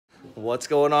What's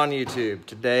going on YouTube?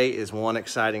 Today is one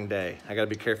exciting day. I gotta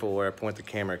be careful where I point the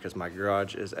camera because my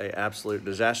garage is an absolute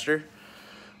disaster.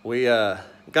 We got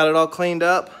it all cleaned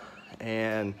up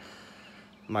and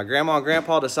my grandma and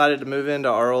grandpa decided to move into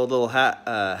our old little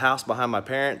house behind my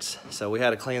parents. So we had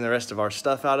to clean the rest of our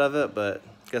stuff out of it, but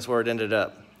guess where it ended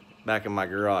up? Back in my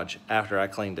garage after I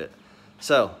cleaned it.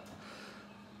 So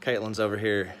Caitlin's over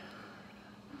here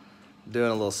doing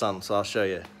a little something, so I'll show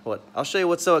you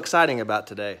what's so exciting about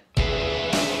today.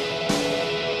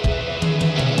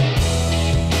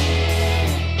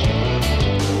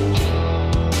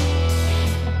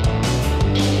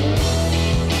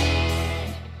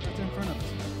 What's in front of us?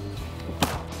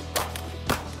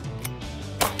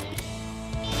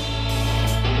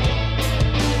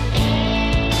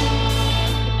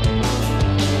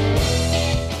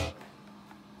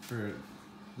 For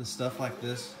the stuff like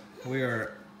this, we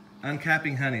are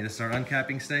uncapping honey. This is our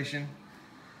uncapping station.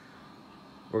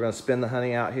 We're gonna spin the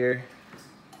honey out here.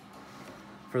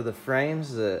 For the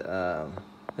frames that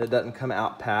it doesn't come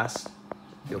out past,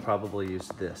 you'll probably use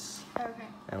this. Okay.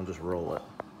 And we'll just roll it.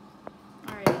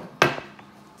 Alright.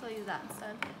 So I'll use that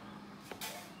instead.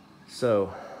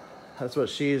 So that's what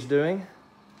she is doing.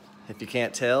 If you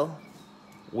can't tell,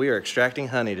 we are extracting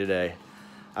honey today.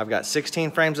 I've got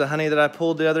 16 frames of honey that I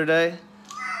pulled the other day,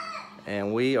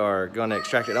 and we are going to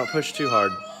extract it. Don't push too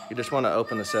hard. You just want to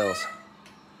open the cells.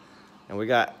 And we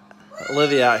got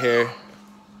Olivia out here.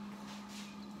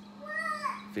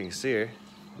 If you can see her,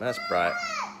 that's bright.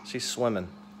 She's swimming.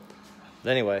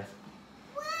 But anyway,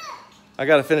 I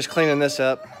got to finish cleaning this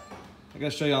up. I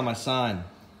got to show you all my sign.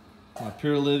 My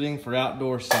Pure Living for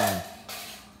Outdoor sign.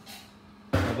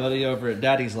 My buddy over at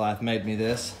Daddy's Life made me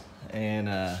this, and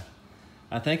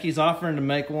I think he's offering to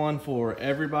make one for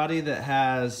everybody that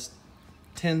has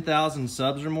 10,000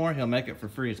 subs or more. He'll make it for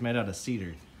free. It's made out of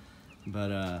cedar.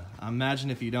 But I imagine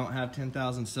if you don't have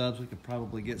 10,000 subs, we could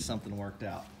probably get something worked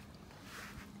out.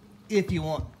 If you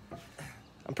want.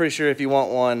 I'm pretty sure if you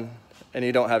want one and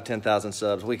you don't have 10,000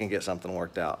 subs, we can get something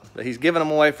worked out. But he's giving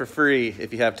them away for free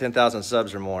if you have 10,000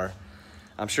 subs or more.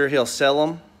 I'm sure he'll sell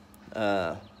them.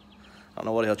 I don't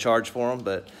know what he'll charge for them,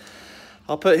 but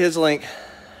I'll put his link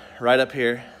right up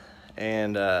here,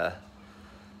 and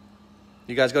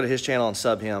you guys go to his channel and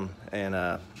sub him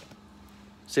and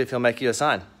see if he'll make you a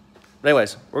sign. But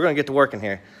anyways, we're gonna get to working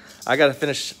here. I gotta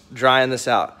finish drying this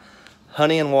out.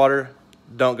 Honey and water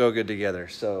don't go good together,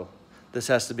 so this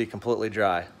has to be completely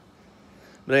dry.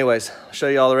 But anyways, I'll show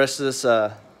you all the rest of this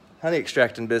honey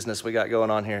extracting business we got going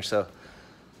on here, so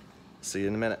see you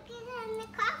in a minute.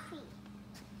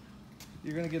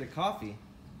 You're gonna get a coffee?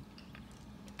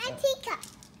 A teacup.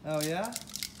 Oh yeah?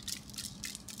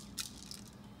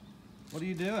 What are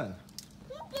you doing? I'm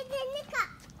getting the cup.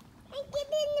 I'm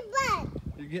getting the bug.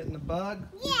 You're getting the bug?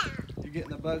 Yeah. You're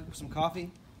getting the bug with some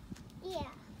coffee? Yeah.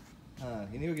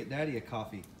 You need to get Daddy a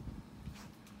coffee.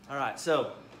 All right,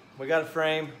 so we got a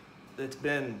frame that's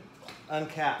been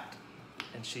uncapped,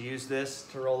 and she used this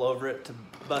to roll over it to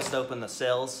bust open the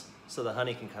cells so the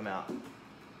honey can come out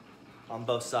on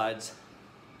both sides.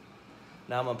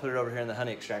 Now I'm gonna put it over here in the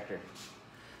honey extractor.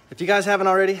 If you guys haven't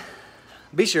already,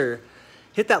 be sure,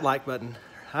 hit that like button.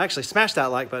 Actually, smash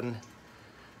that like button.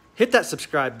 Hit that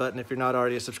subscribe button if you're not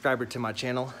already a subscriber to my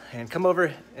channel, and come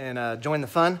over and join the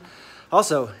fun.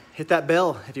 Also, hit that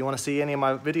bell if you want to see any of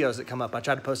my videos that come up. I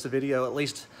try to post a video at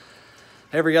least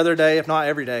every other day, if not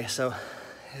every day. So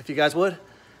if you guys would,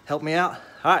 help me out.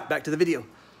 All right, back to the video.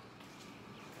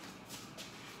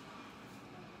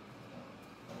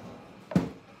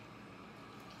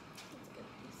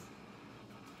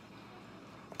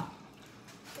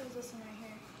 There's this one right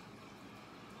here.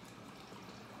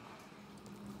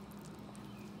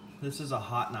 This is a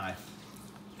hot knife.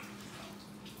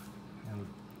 And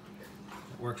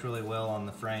it works really well on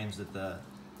the frames that the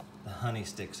honey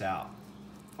sticks out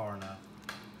far enough.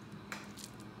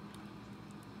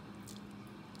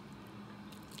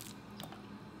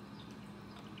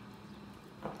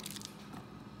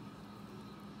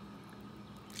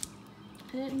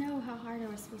 I didn't know how hard I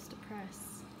was supposed to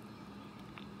press.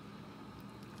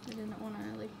 I didn't want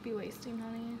to be wasting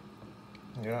honey.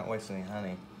 You're not wasting any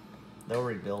honey. They'll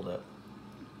rebuild it.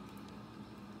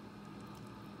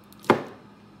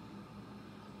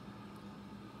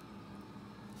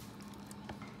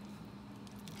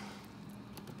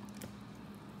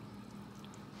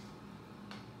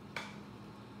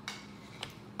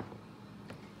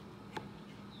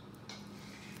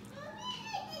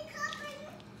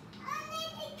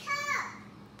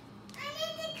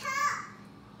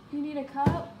 You need a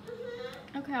cup?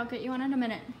 Okay, I'll get you one in a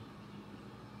minute.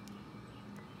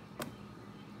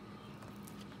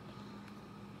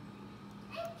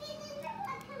 I'm getting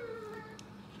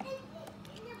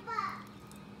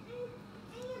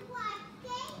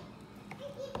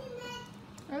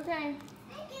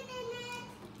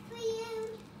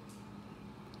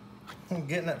I'm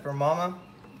getting it for Mama.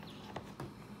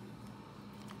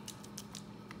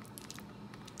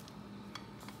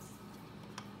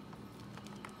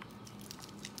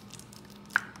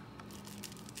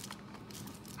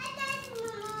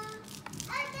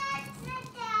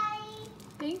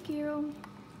 Thank you.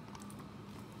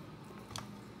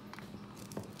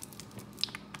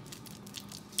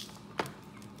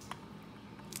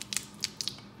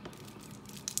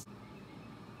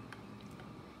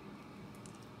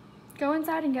 Go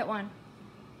inside and get one.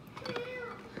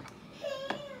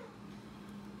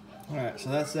 All right, so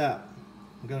that's that.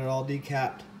 We got it all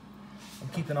decapped. I'm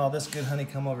keeping all this good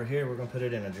honeycomb over here. We're gonna put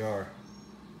it in a jar.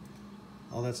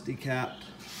 All that's decapped.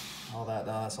 All that,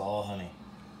 that's all honey.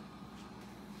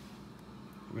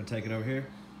 We're gonna take it over here,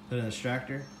 put it in the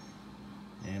extractor,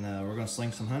 and we're gonna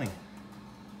sling some honey.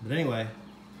 But anyway,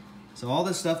 so all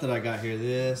this stuff that I got here,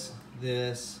 this,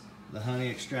 the honey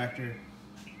extractor,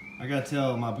 I gotta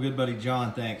tell my good buddy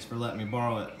John thanks for letting me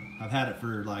borrow it. I've had it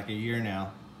for like a year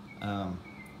now.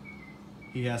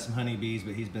 He has some honeybees,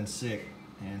 but he's been sick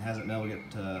and hasn't been able to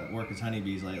get to work his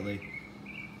honeybees lately.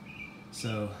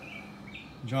 So,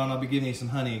 John, I'll be giving you some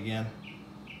honey again.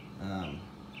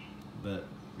 But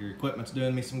your equipment's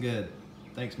doing me some good.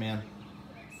 Thanks, man.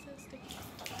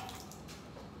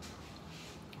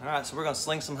 All right, so we're gonna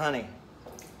sling some honey.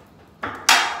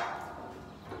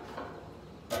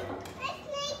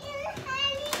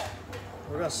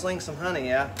 We're gonna sling some honey,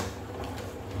 yeah.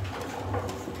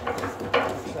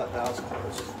 Shut that was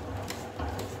close.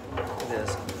 It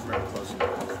is very close.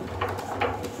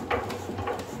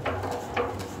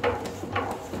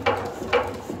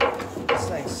 This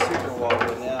thing's super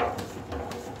wobbly now.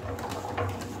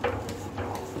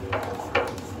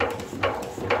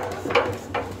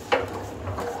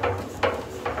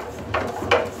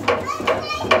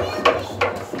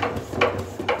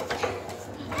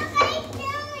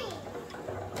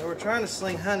 We're trying to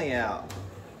sling honey out.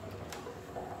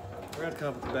 We're gonna come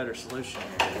up with a better solution here.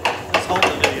 Let's hold the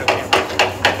video camera.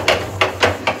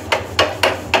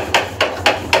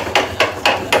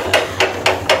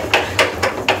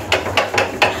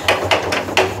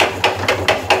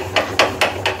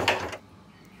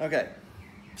 Okay,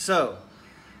 so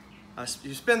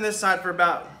you spin this side for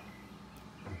about,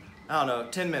 I don't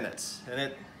know, 10 minutes,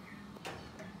 and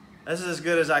this is as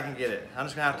good as I can get it. I'm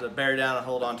just gonna have to bear down and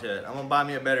hold on to it. I'm gonna buy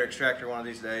me a better extractor one of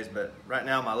these days, but right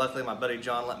now, luckily my buddy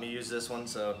John let me use this one,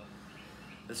 so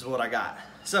this is what I got.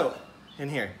 So, in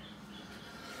here.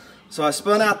 So I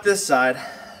spun out this side.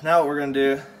 Now what we're gonna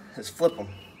do is flip them.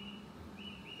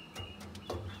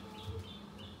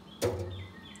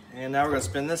 And now we're gonna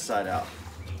spin this side out.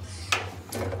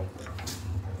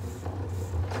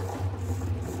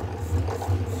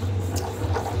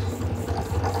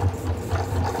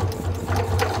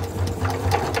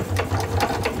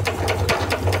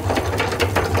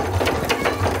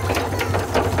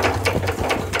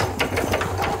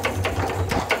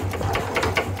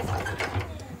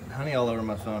 All over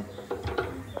my phone,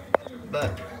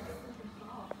 but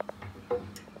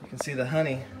you can see the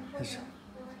honey is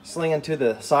slinging to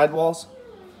the sidewalls.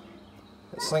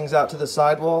 It slings out to the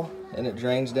sidewall and it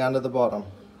drains down to the bottom.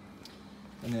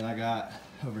 And then I got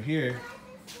over here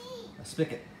a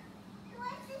spigot.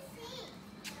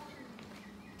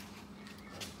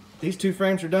 These 2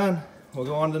 frames are done. We'll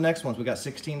go on to the next ones. We got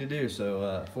 16 to do,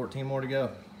 so 14 more to go.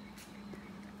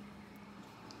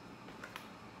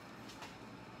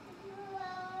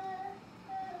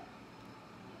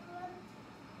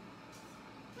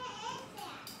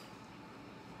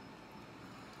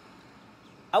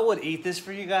 I would eat this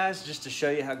for you guys just to show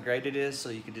you how great it is, so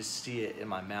you could just see it in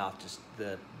my mouth, just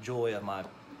the joy of my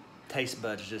taste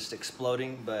buds just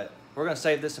exploding. But we're gonna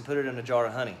save this and put it in a jar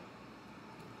of honey.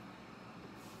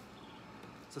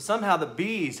 So somehow the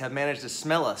bees have managed to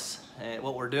smell us and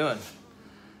what we're doing.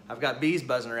 I've got bees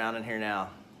buzzing around in here now.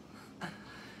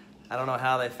 I don't know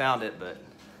how they found it, but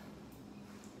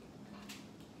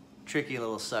tricky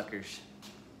little suckers.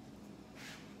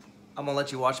 I'm gonna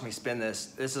let you watch me spin this.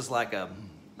 This is like a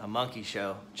monkey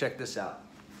show. Check this out.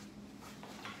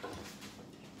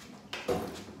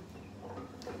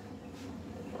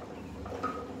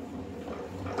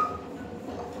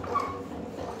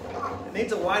 It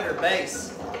needs a wider base.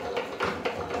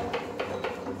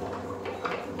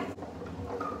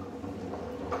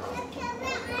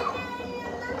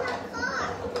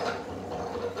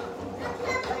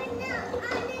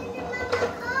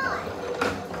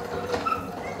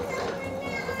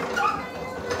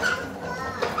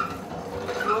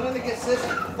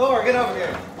 Thor, get over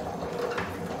here.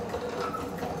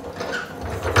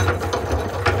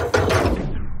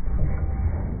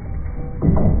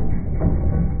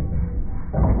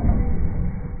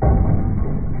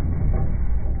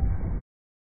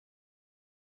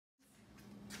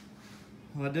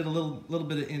 Well, I did a little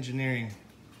bit of engineering.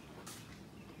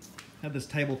 Had this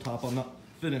tabletop I'm not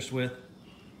finished with.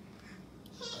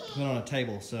 Put on a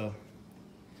table, so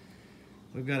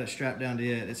we've got it strapped down to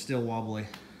it. It's still wobbly,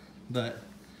 but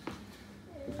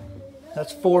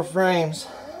that's 4 frames.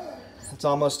 It's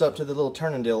almost up to the little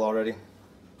turning deal already.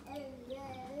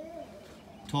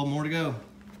 12 more to go.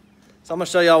 So I'm gonna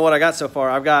show y'all what I got so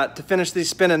far. I've got to finish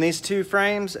spinning these 2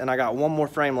 frames, and I got 1 more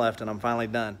frame left, and I'm finally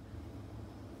done.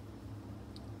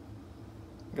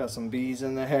 Got some bees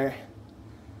in there.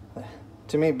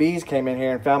 To me, bees came in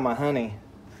here and found my honey.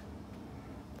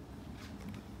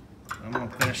 I'm gonna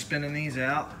finish spinning these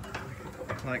out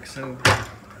like so.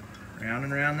 Round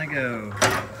and round they go.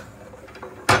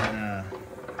 And,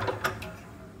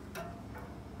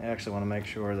 I actually want to make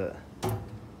sure that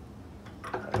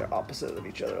they're opposite of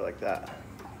each other like that.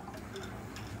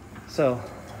 So,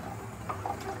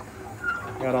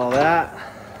 got all that.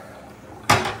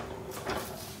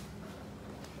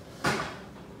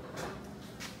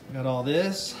 Got all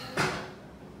this.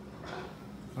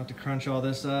 About to crunch all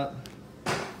this up.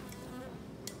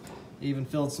 Even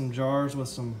filled some jars with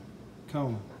some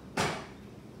comb.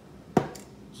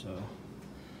 So,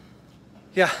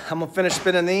 yeah, I'm gonna finish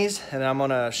spinning these, and I'm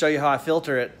gonna show you how I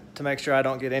filter it to make sure I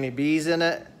don't get any bees in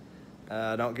it.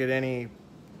 I don't get anything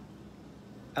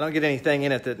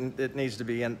in it that it needs to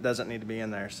be in, doesn't need to be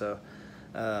in there. So,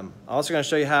 I'm also gonna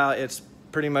show you how it's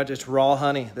raw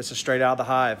honey. This is straight out of the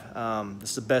hive.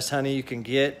 This is the best honey you can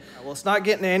get. Well, it's not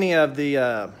getting any of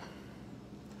the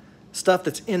stuff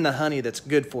that's in the honey that's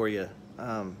good for you.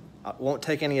 I won't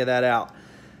take any of that out.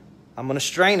 I'm gonna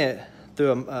strain it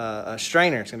through a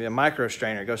strainer. It's gonna be a micro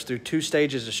strainer. It goes through 2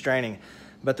 stages of straining,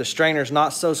 but the strainer's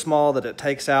not so small that it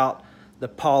takes out the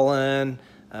pollen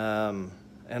and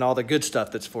all the good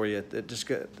stuff that's for you. It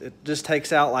just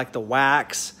takes out like the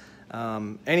wax,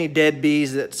 any dead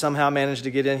bees that somehow managed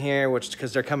to get in here,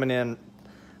 because they're coming in.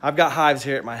 I've got hives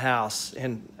here at my house,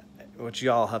 which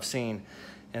y'all have seen,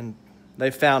 and they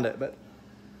found it, but it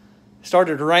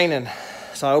started raining,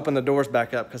 so I opened the doors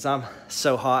back up because I'm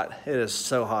so hot. It is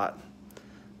so hot.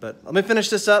 But let me finish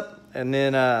this up, and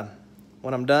then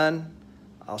when I'm done,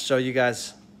 I'll show you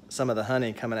guys some of the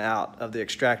honey coming out of the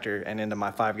extractor and into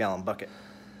my 5-gallon bucket.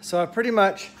 So I've pretty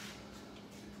much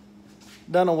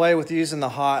done away with using the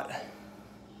hot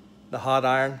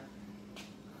iron.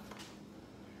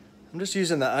 I'm just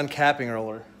using the uncapping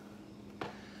roller.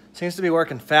 Seems to be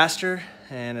working faster,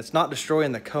 and it's not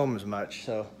destroying the comb as much,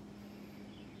 so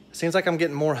it seems like I'm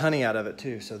getting more honey out of it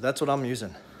too, so that's what I'm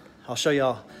using. I'll show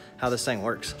y'all how this thing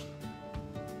works.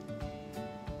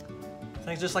 This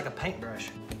thing's just like a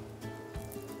paintbrush.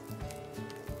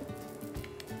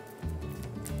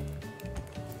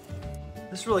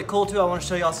 This is really cool too. I want to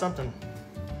show y'all something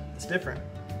that's different.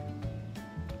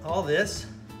 All this,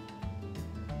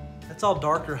 that's all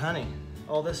darker honey.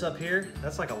 All this up here,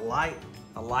 that's like a light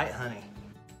honey.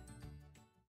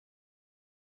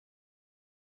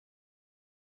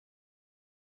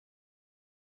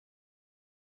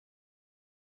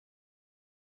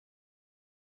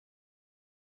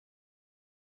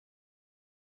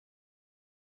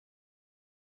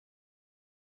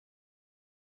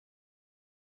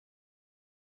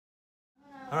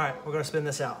 All right, we're gonna spin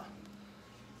this out.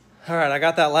 All right, I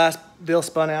got that last bill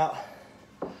spun out.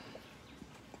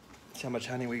 See how much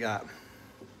honey we got.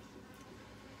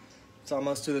 It's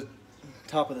almost to the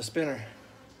top of the spinner.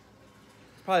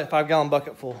 It's probably a 5-gallon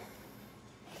bucket full.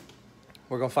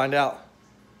 We're gonna find out,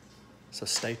 so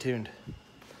stay tuned.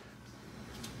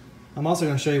 I'm also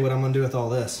gonna show you what I'm gonna do with all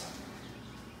this,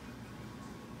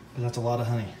 because that's a lot of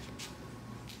honey.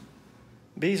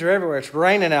 Bees are everywhere. It's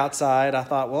raining outside. I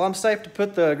thought, well, I'm safe to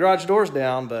put the garage doors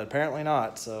down, but apparently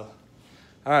not. So,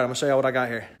 all right, I'm gonna show you what I got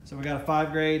here. So we got a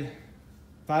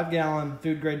 5-gallon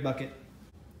food grade bucket.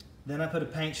 Then I put a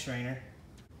paint strainer.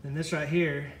 Then this right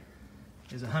here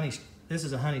is this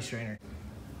is a honey strainer.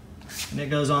 And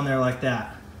it goes on there like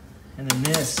that. And then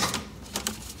this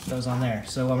goes on there.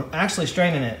 So I'm actually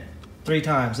straining it 3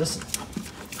 times. This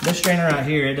strainer right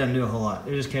here, it doesn't do a whole lot.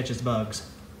 It just catches bugs.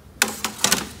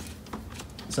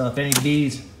 So if any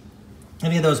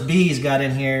of those bees got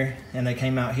in here and they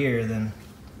came out here, then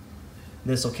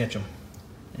this will catch them.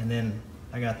 And then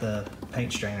I got the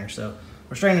paint strainer. So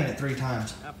we're straining it 3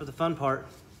 times. Now for the fun part,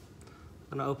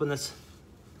 I'm gonna open this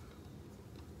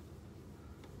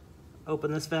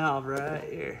valve right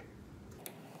here.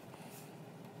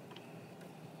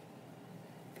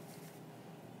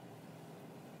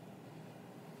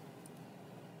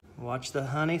 Watch the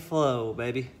honey flow,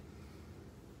 baby.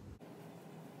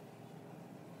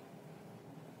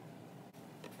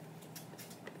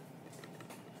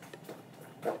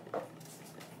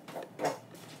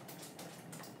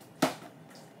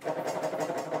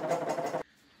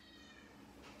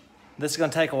 This is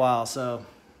gonna take a while, so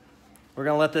we're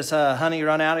gonna let this honey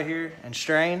run out of here and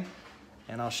strain,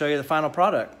 and I'll show you the final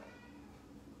product.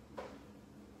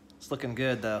 It's looking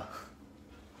good though.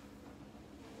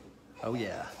 Oh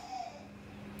yeah.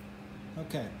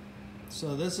 Okay,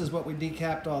 so this is what we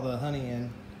decapped all the honey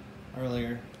in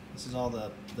earlier. This is all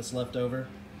that's left over.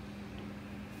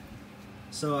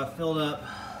 So I filled up,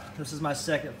 this is my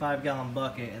second 5-gallon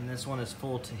bucket, and this one is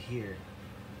full to here.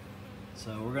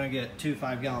 So we're gonna get 2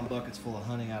 5-gallon buckets full of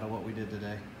honey out of what we did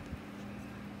today.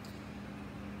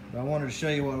 But I wanted to show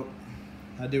you what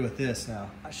I do with this now.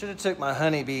 I should have took my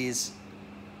honeybees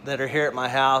that are here at my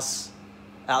house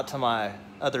out to my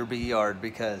other bee yard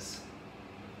because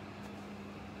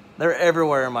they're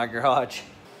everywhere in my garage.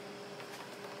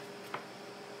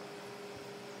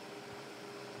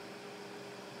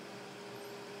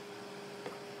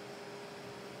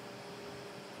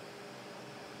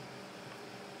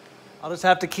 I'll just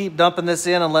have to keep dumping this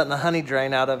in and letting the honey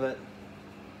drain out of it.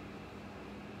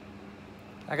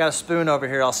 I got a spoon over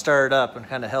here. I'll stir it up and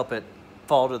kind of help it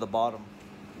fall to the bottom.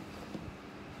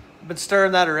 I've been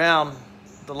stirring that around.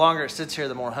 The longer it sits here,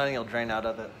 the more honey will drain out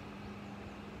of it.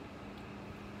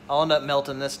 I'll end up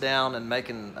melting this down and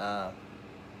making, I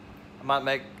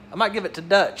might give it to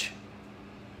Dutch.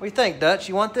 What do you think, Dutch?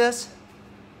 You want this?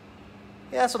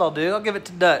 Yeah, that's what I'll do. I'll give it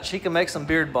to Dutch. He can make some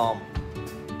beard balm.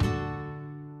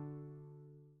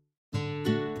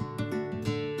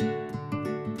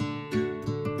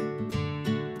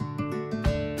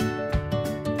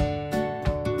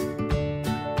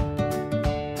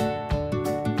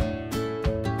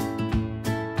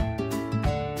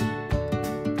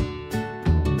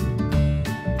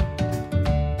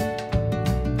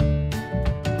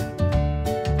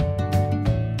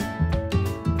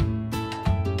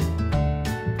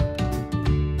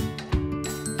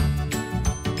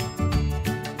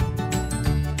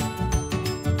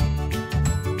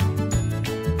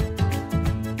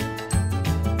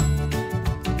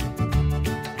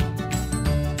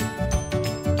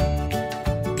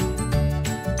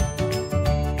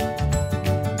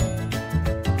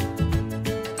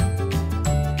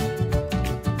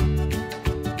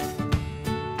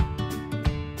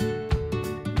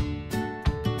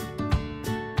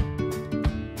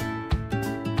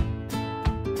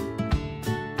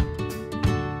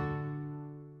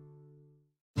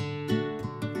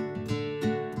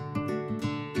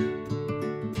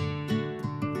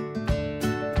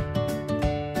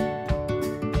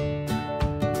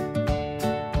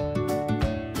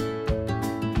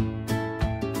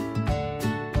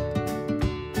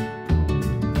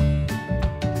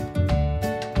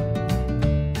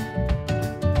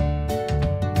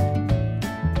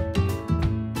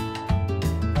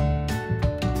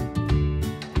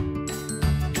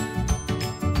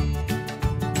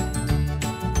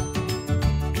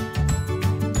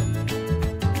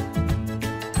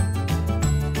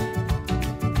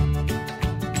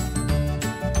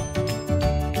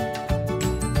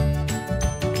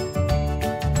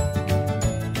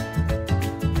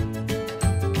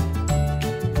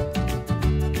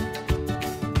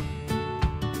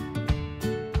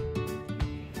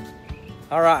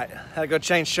 All right, had to go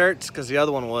change shirts because the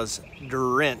other one was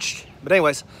drenched. But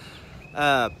anyways,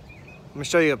 I'm gonna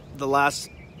show you that last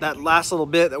little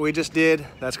bit that we just did.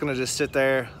 That's gonna just sit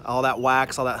there. All that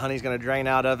wax, all that honey's gonna drain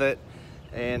out of it.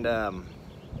 And I'll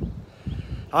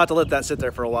have to let that sit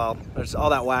there for a while. There's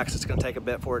all that wax, it's gonna take a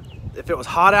bit for it. If it was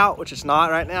hot out, which it's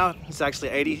not right now, it's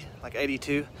actually 80, like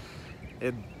 82,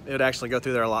 it would actually go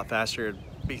through there a lot faster. It'd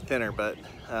be thinner, but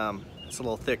it's a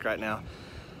little thick right now.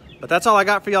 But that's all I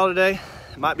got for y'all today.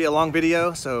 It might be a long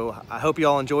video, so I hope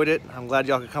y'all enjoyed it. I'm glad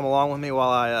y'all could come along with me while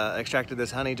I extracted this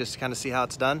honey just to kind of see how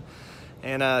it's done.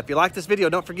 And if you like this video,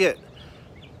 don't forget,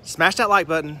 smash that like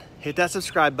button, hit that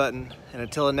subscribe button, and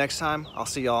until the next time, I'll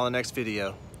see y'all in the next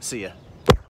video. See ya.